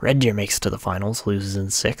 Red Deer makes it to the finals, loses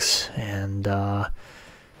in 6, and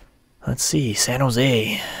let's see, San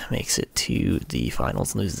Jose makes it to the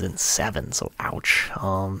finals, loses in 7, so ouch.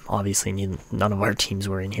 Obviously none of our teams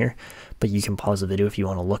were in here, but you can pause the video if you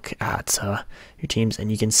want to look at your teams,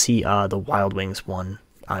 and you can see the Wild Wings won.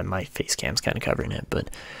 My face cam's kind of covering it,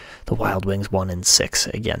 but the Wild Wings won in 6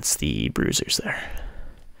 against the Bruisers there.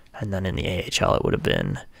 And then in the AHL it would have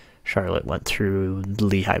been Charlotte went through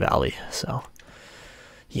Lehigh Valley, so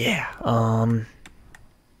yeah.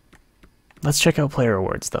 Let's check out player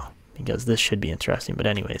awards though, because this should be interesting. But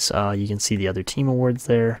anyways, you can see the other team awards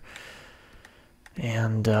there.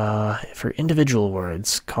 And for individual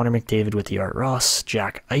awards, Connor McDavid with the Art Ross,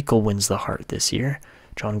 Jack Eichel wins the Hart this year,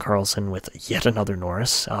 John Carlson with yet another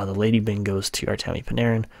Norris, the Lady Byng goes to Artemi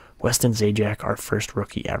Panarin, Weston Zajac, our first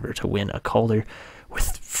rookie ever to win a Calder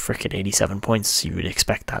with frickin' 87 points. You would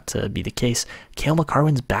expect that to be the case. Cale McCarr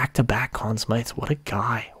wins back-to-back Conn Smythes. What a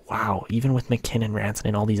guy. Wow. Even with McKinnon, Ranson,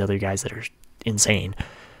 and all these other guys that are insane,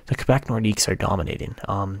 the Quebec Nordiques are dominating.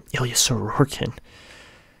 Ilya Sorokin,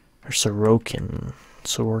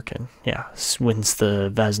 yeah, wins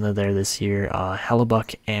the Vezina there this year.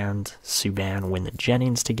 Hellebuck and Subban win the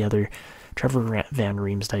Jennings together. Trevor Van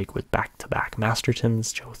Riemsdyk with back-to-back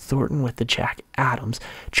Mastertons. Joe Thornton with the Jack Adams.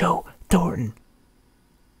 Joe Thornton.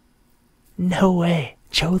 No way.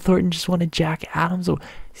 Joe Thornton just won a Jack Adams.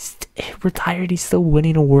 Retired, he's still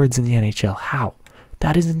winning awards in the NHL. How?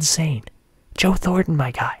 That is insane. Joe Thornton,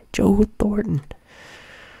 my guy. Joe Thornton.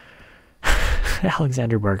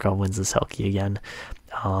 Alexander Barkov wins the Selke again.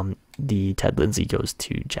 The Ted Lindsay goes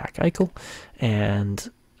to Jack Eichel. And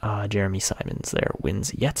Jeremy Simons there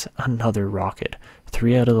wins yet another Rocket.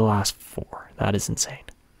 3 out of the last 4. That is insane.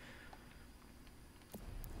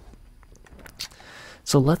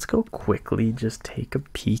 So let's go quickly just take a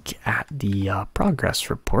peek at the progress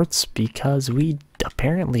reports, because we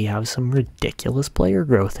apparently have some ridiculous player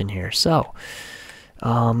growth in here. So,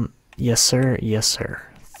 yes sir, yes sir.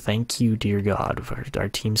 Thank you, dear God, for our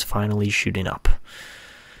team's finally shooting up.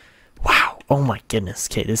 Wow, oh my goodness.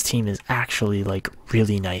 Okay, this team is actually like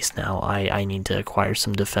really nice now. I need to acquire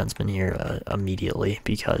some defensemen here immediately,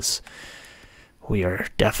 because we are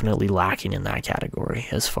definitely lacking in that category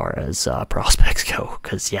as far as prospects go.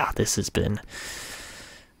 Because yeah, this has been,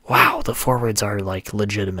 wow, the forwards are like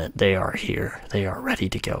legitimate. They are here, they are ready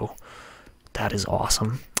to go. That is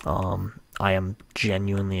awesome. I am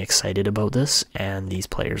genuinely excited about this, and these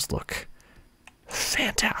players look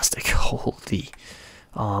fantastic. Holy,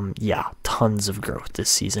 yeah, tons of growth this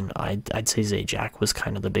season. I'd say Zajac was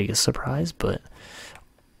kind of the biggest surprise, but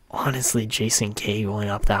honestly, Jason Kay going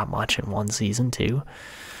up that much in one season too,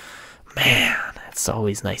 man, it's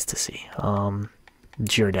always nice to see.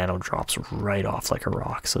 Giordano drops right off like a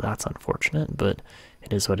rock, so that's unfortunate, but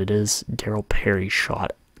it is what it is. Daryl Perry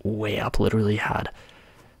shot way up, literally had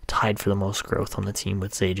tied for the most growth on the team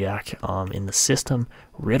with Zajac. In the system,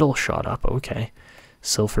 Riddle shot up, okay.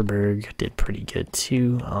 Silverberg did pretty good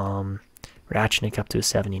too. Ratchenik up to a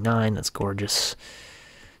 79, that's gorgeous.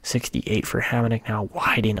 68 for Hamonic now,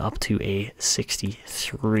 Wyden up to a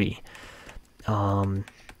 63. And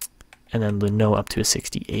then Leno up to a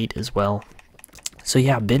 68 as well. So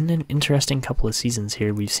yeah, been an interesting couple of seasons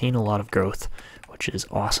here. We've seen a lot of growth, which is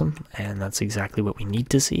awesome, and that's exactly what we need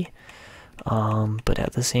to see. But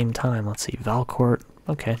at the same time, let's see, Valcourt,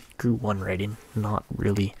 okay, grew 1 rating, not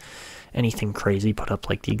really anything crazy, put up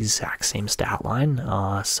like the exact same stat line.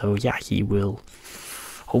 So yeah, he will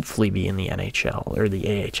hopefully be in the NHL or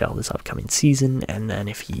the AHL this upcoming season, and then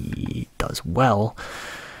if he does well,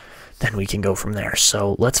 then we can go from there.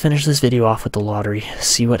 So let's finish this video off with the lottery,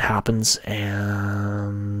 see what happens, and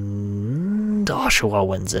And Oshawa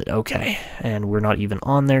wins it. Okay. And we're not even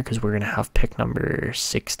on there because we're going to have pick number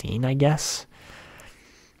 16, I guess.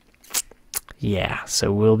 Yeah,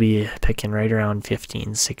 so we'll be picking right around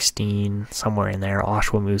 15, 16, somewhere in there.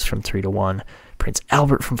 Oshawa moves from 3 to 1. Prince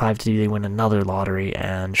Albert from 5 to 2. They win another lottery.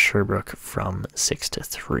 And Sherbrooke from 6 to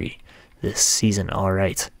 3 this season. All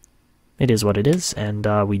right. It is what it is. And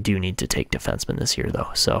we do need to take defensemen this year,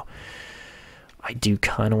 though. So I do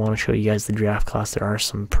kind of want to show you guys the draft class. There are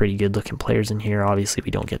some pretty good looking players in here. Obviously, we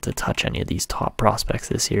don't get to touch any of these top prospects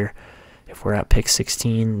this year. If we're at pick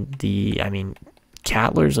 16,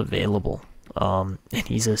 Cattler's available. And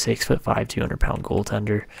he's a 6'5", 200-pound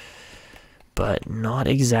goaltender, but not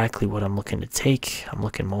exactly what I'm looking to take. I'm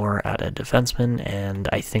looking more at a defenseman, and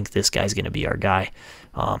I think this guy's going to be our guy.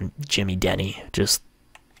 Jimmy Denny, just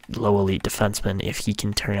low elite defenseman. If he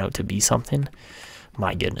can turn out to be something,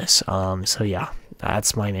 my goodness. So yeah,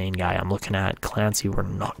 that's my main guy. I'm looking at Clancy. We're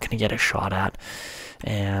not going to get a shot at,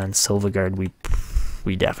 and Silvergard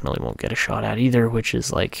we definitely won't get a shot at either, which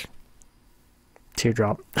is like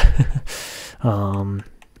teardrop.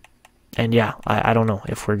 And yeah, I don't know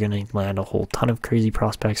if we're gonna land a whole ton of crazy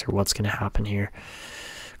prospects or what's gonna happen here.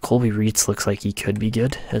 Colby Reitz looks like he could be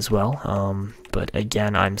good as well, but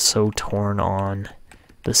again, I'm so torn on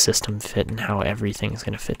the system fit and how everything's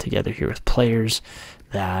gonna fit together here with players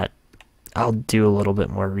that I'll do a little bit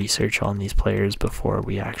more research on these players before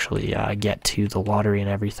we actually get to the lottery and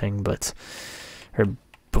everything, or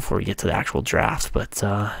before we get to the actual draft. But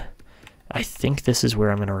I think this is where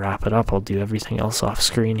I'm going to wrap it up. I'll do everything else off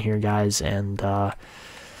screen here, guys, and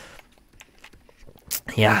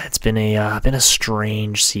yeah, it's been a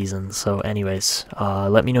strange season. So anyways,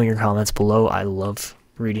 let me know your comments below. I love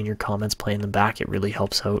reading your comments, playing them back. It really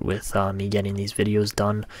helps out with me getting these videos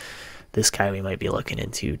done. This guy we might be looking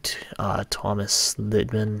into, Thomas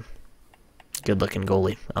Lidman, good looking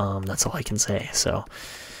goalie. That's all I can say. So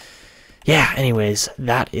yeah, anyways,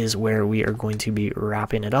 that is where we are going to be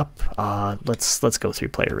wrapping it up. Let's go through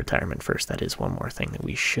player retirement first. That is one more thing that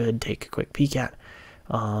we should take a quick peek at.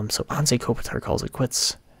 So Anze Kopitar calls it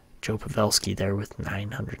quits. Joe Pavelski there with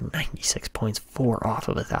 996 points, 4 off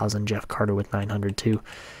of 1,000. Jeff Carter with 902,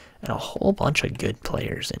 and a whole bunch of good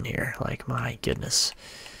players in here. Like, my goodness.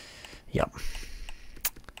 Yep,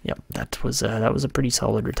 that was a pretty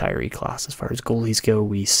solid retiree class. As far as goalies go,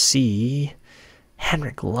 we see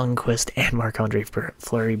Henrik Lundqvist and Marc-Andre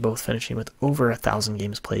Fleury both finishing with over 1,000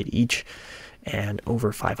 games played each and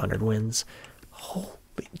over 500 wins. Holy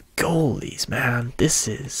goalies, man.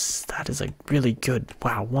 That is a really good,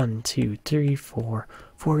 wow, 1, 2, 3, 4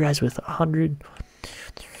 guys with 100,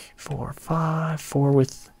 3, 4, 5, 4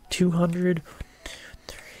 with 200,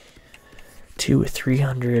 2 with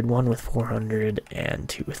 300, 1 with 400, and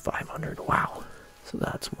 2 with 500. Wow. So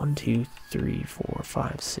that's 1, 2, 3, 4,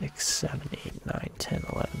 5, 6, 7, 8, 9, 10,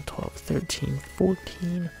 11, 12, 13,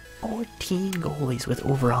 14 goalies with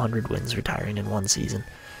over 100 wins retiring in one season.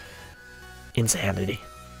 Insanity.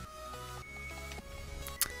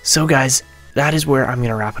 So guys, that is where I'm going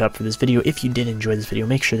to wrap it up for this video. If you did enjoy this video,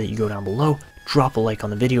 make sure that you go down below, drop a like on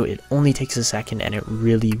the video. It only takes a second and it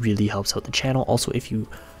really, really helps out the channel. Also, if you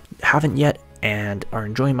haven't yet and are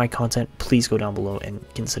enjoying my content, please go down below and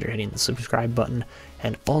consider hitting the subscribe button.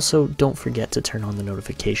 And also, don't forget to turn on the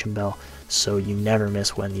notification bell so you never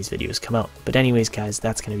miss when these videos come out. But anyways, guys,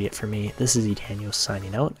 that's going to be it for me. This is Etanyos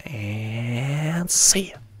signing out, and see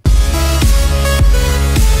ya.